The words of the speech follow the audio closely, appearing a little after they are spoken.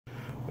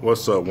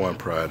What's up, One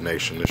Pride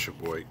Nation? It's your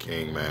boy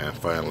King, man.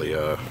 Finally,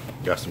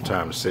 got some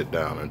time to sit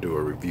down and do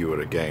a review of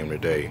the game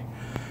today.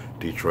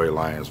 Detroit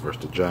Lions versus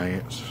the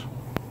Giants.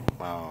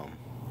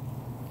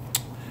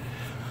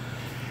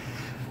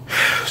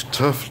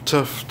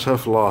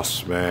 Tough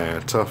loss,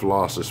 man. Tough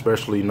loss,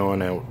 especially knowing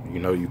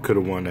that you could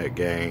have won that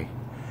game,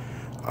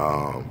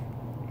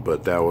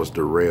 but that was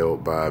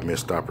derailed by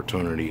missed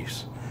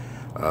opportunities.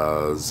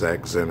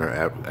 Zack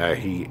Zenner,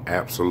 he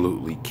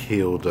absolutely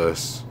killed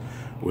us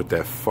with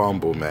that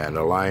fumble, man.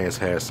 The Lions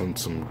had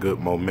some good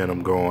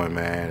momentum going,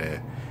 man,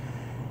 and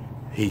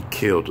he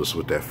killed us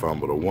with that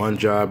fumble. The one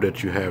job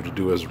that you have to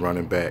do as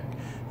running back,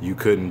 you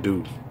couldn't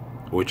do,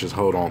 which is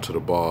hold on to the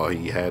ball.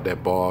 He had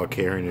that ball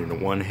carrying it in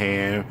one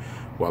hand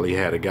while he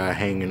had a guy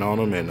hanging on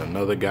him, and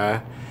another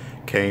guy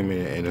came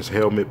in and his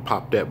helmet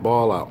popped that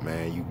ball out,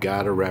 man. You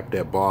got to wrap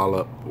that ball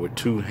up with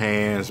two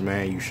hands,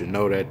 man. You should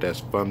know that.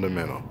 That's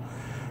fundamental.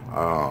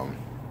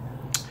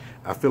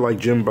 I feel like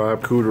Jim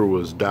Bob Cooter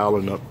was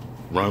dialing up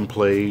run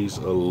plays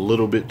a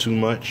little bit too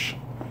much.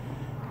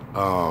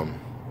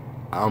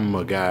 I'm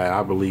a guy,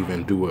 I believe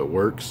in do what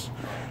works.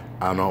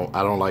 I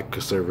don't like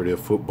conservative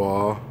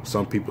football.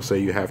 Some people say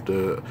you have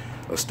to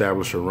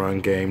establish a run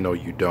game. No,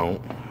 you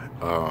don't.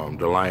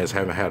 The Lions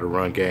haven't had a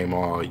run game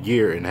all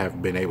year and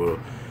haven't been able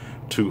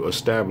to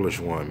establish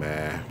one,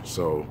 man.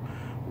 So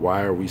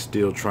why are we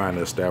still trying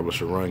to establish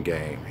a run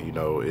game?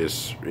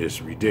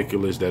 It's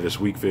ridiculous that it's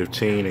week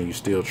 15 and you're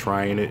still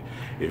trying it.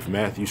 If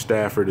Matthew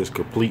Stafford is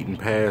completing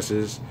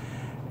passes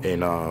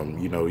and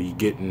you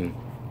getting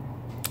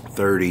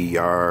 30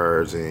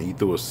 yards and he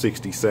threw a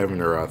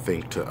 67er, I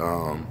think,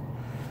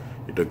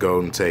 to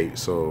Golden Tate.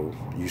 So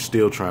you're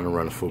still trying to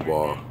run the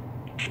football.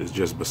 It's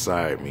just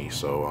beside me.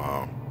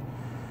 So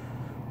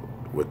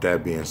with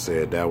that being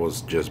said, that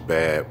was just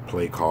bad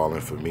play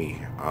calling for me.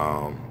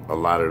 A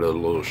lot of the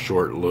little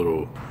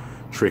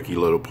tricky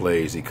little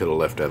plays, he could have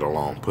left that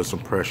alone. Put some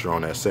pressure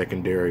on that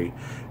secondary,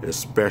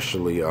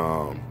 especially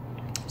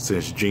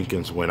since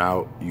Jenkins went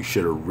out. You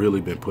should have really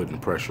been putting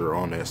pressure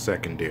on that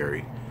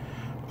secondary.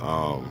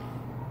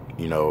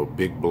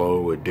 Big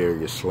blow with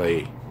Darius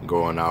Slay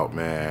going out,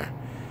 man,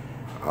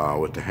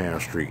 with the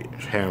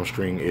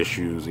hamstring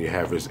issues. He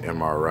have his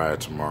MRI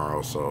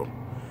tomorrow, so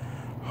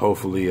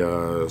hopefully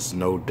it's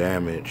no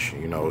damage,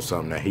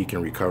 something that he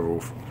can recover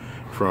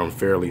from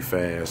fairly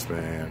fast,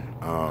 man.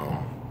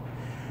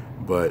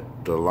 But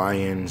the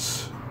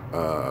Lions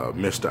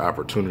missed the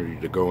opportunity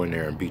to go in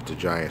there and beat the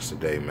Giants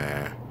today,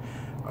 man.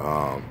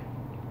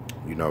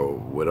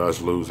 With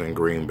us losing,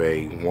 Green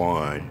Bay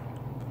won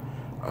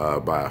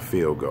by a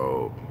field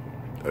goal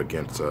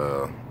against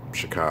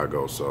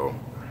Chicago. So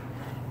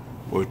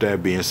with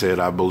that being said,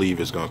 I believe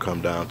it's going to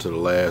come down to the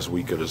last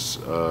week of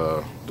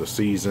the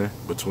season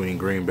between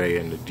Green Bay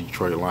and the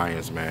Detroit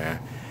Lions, man.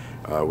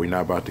 We're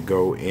not about to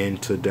go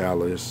into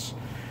Dallas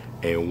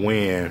and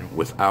win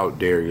without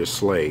Darius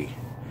Slay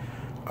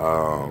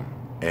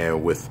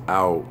and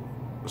without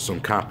some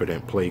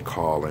competent play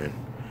calling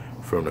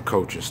from the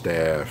coaching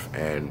staff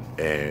and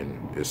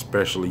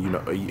especially,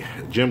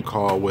 Jim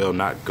Caldwell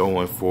not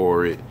going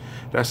for it.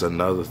 That's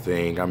another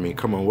thing. I mean,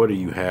 come on, what do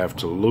you have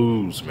to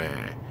lose,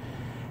 man?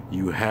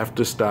 You have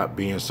to stop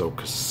being so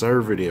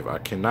conservative. I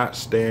cannot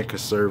stand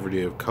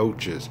conservative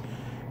coaches.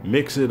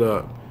 Mix it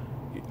up.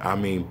 I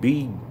mean,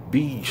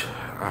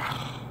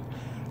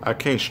 I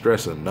can't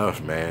stress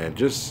enough, man.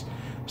 Just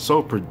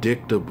so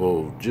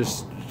predictable.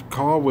 Just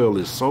Caldwell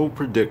is so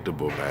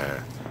predictable,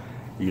 man.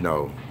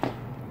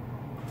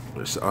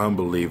 It's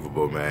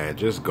unbelievable, man.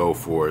 Just go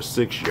for it.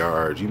 6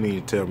 yards. You mean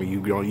to tell me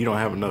you don't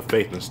have enough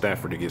faith in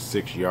Stafford to get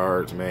 6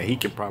 yards, man? He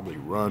can probably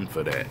run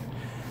for that.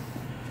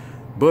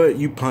 But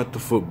you punt the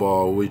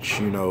football, which,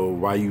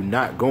 while you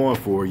not going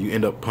for it, you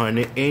end up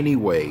punting it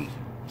anyway.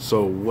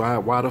 So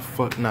why the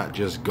fuck not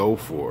just go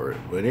for it?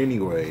 But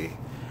anyway,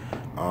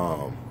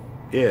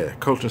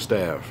 coaching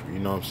staff, you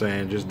know what I'm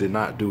saying, just did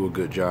not do a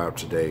good job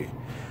today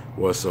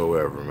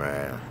whatsoever,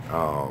 man.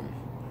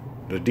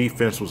 The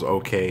defense was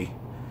okay.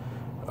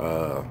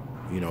 A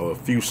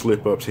few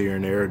slip-ups here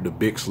and there. The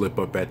big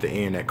slip-up at the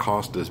end that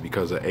cost us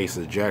because of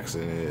Asa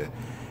Jackson.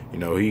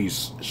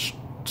 He's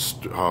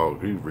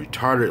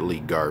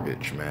retardedly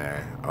garbage,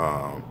 man.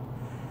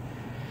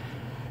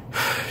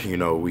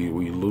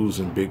 We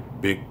losing big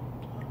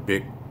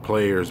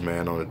players,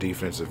 man, on the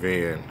defensive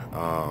end.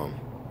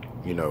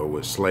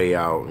 With Slay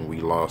out, and we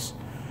lost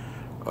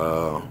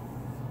our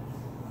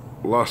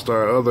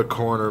other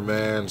corner,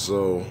 man.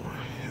 So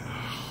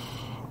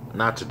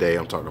not today.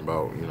 I'm talking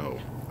about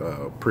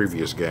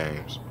previous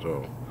games.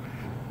 So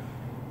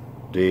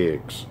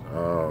Diggs,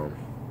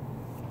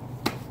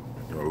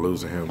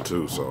 losing him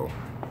too. So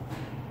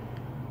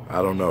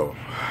I don't know.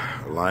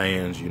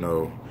 Lions, you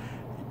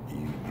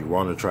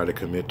want to try to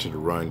commit to the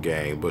run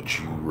game, but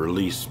you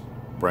release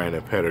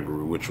Brandon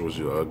Pettigrew, which was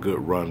a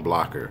good run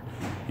blocker.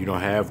 You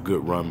don't have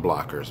good run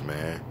blockers,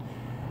 man.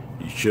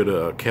 You should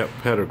have kept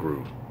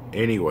Pettigrew.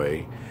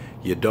 Anyway,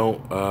 you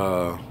don't.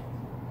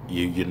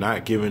 You're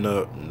not giving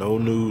up no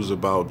news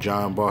about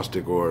John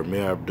Bostic or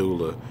Amir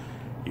Abdullah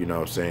You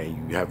know what I'm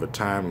saying? You have a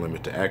time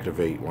limit to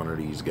activate one of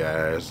these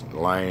guys.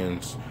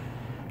 Lions,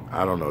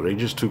 I don't know. They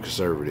just too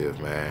conservative,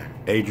 man.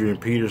 Adrian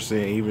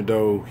Peterson, even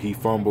though he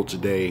fumbled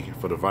today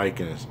for the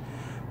Vikings,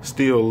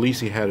 still at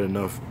least he had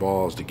enough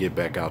balls to get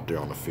back out there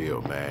on the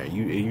field, man.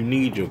 You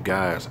need your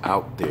guys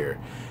out there.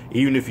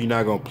 Even if you're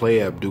not going to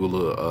play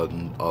Abdullah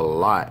a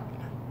lot,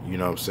 you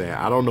know what I'm saying?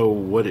 I don't know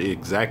what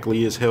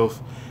exactly his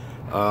health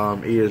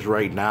is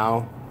right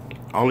now.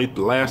 The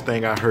last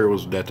thing I heard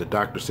was that the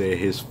doctor said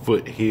his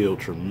foot healed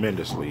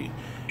tremendously.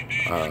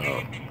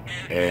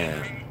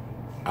 And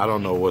I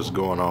don't know what's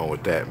going on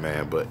with that,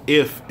 man. But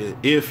if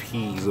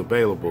he's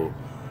available,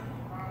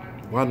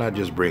 why not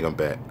just bring him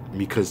back?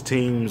 Because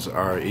teams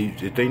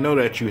if they know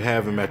that you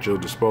have him at your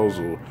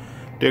disposal,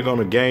 they're going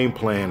to game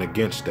plan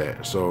against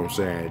that. So I'm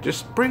saying,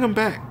 just bring him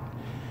back.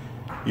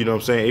 You know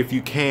what I'm saying? If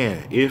he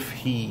can, if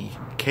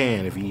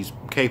he's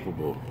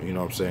capable, you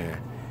know what I'm saying?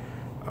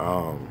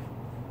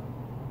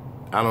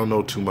 I don't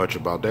know too much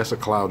about that's a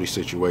cloudy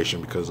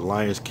situation because the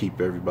Lions keep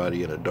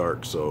everybody in the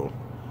dark, so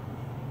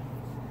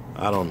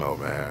I don't know,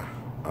 man.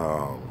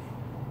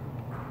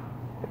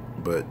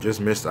 But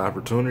just missed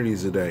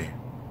opportunities today.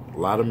 A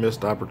lot of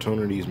missed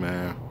opportunities,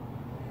 man.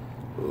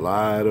 A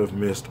lot of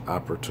missed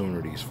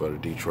opportunities for the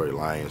Detroit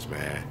Lions,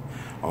 man.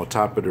 On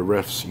top of the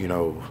refs, you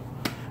know,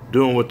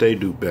 doing what they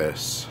do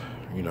best,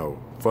 you know,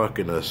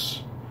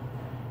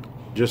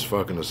 just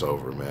fucking us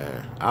over,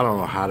 man. I don't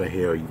know how the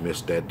hell you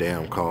missed that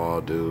damn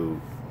call,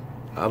 dude.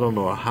 I don't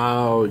know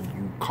how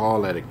you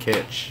call that a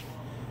catch.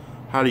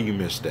 How do you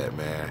miss that,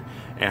 man?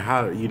 And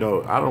how, you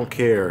know, I don't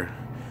care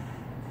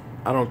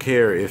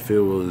if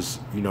it was,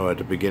 you know, at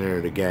the beginning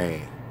of the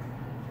game.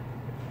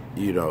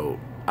 You know,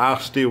 I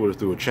still would have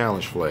threw a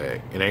challenge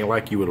flag. It ain't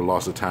like you would have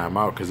lost a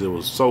timeout because it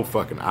was so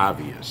fucking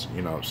obvious.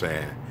 You know what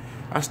I'm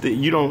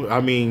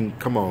saying?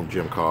 Come on,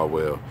 Jim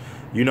Caldwell.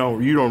 You don't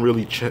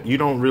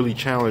really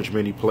challenge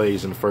many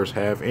plays in the first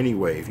half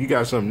anyway. If you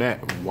got something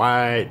that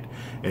wide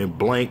and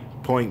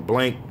point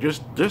blank,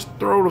 just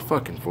throw the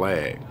fucking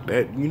flag.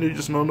 That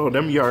just don't know.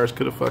 Them yards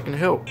could have fucking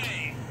helped.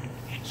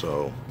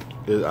 So,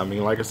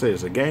 like I said,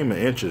 it's a game of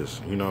inches.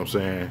 You know what I'm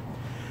saying?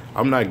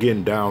 I'm not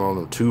getting down on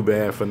them too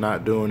bad for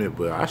not doing it,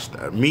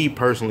 but me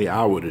personally,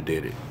 I would have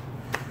did it.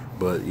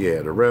 But yeah,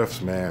 the refs,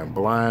 man,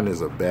 blind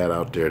is a bad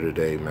out there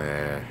today,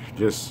 man.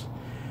 Just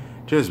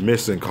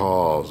missing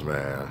calls,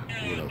 man.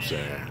 You know what I'm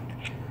saying?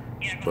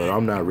 But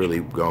I'm not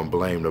really going to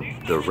blame the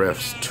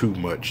refs too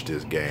much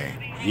this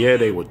game. Yeah,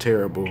 they were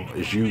terrible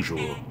as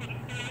usual.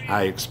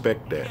 I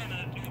expect that.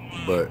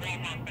 But,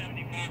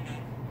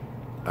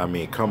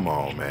 come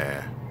on,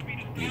 man.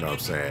 You know what I'm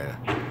saying?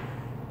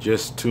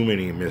 Just too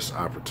many missed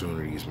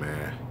opportunities,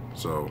 man.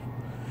 So,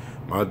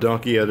 my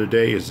donkey of the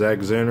day is Zack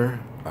Zenner.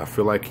 I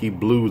feel like he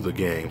blew the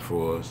game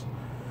for us.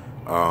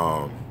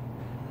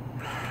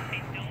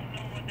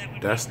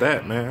 That's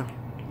that, man.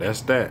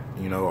 That's that.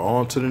 You know,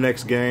 on to the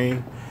next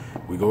game.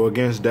 We go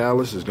against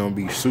Dallas. It's going to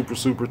be super,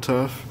 super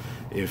tough.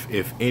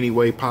 If any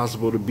way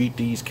possible to beat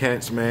these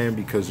cats, man,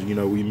 because, you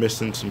know, we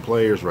missing some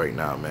players right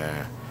now,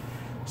 man.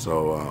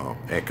 So,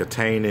 and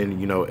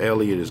containing,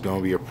 Elliott is going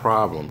to be a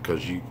problem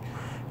because you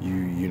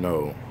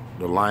know,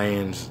 the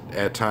Lions,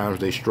 at times,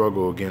 they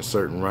struggle against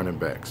certain running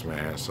backs,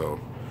 man. So,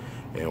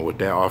 and with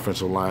that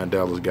offensive line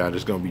Dallas got,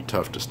 it's going to be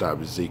tough to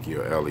stop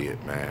Ezekiel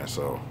Elliott, man.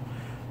 So,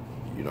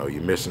 you know,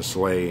 you're missing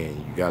Slay, and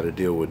you got to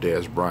deal with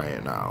Dez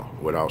Bryant now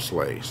without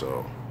Slay.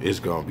 So, it's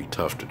going to be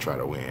tough to try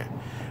to win.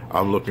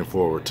 I'm looking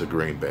forward to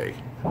Green Bay.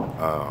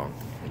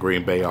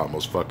 Green Bay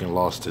almost fucking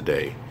lost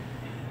today,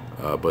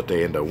 but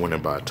they ended up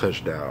winning by a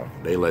touchdown.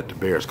 They let the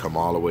Bears come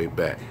all the way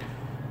back.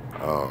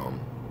 And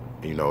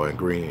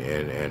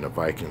the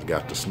Vikings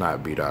got the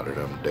snot beat out of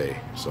them today.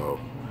 So,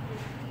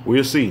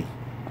 we'll see.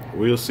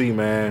 We'll see,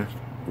 man.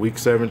 Week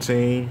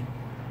 17,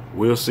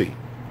 we'll see.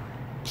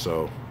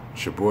 So,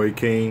 it's your boy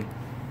King.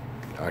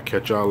 I'll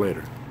catch y'all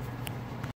later.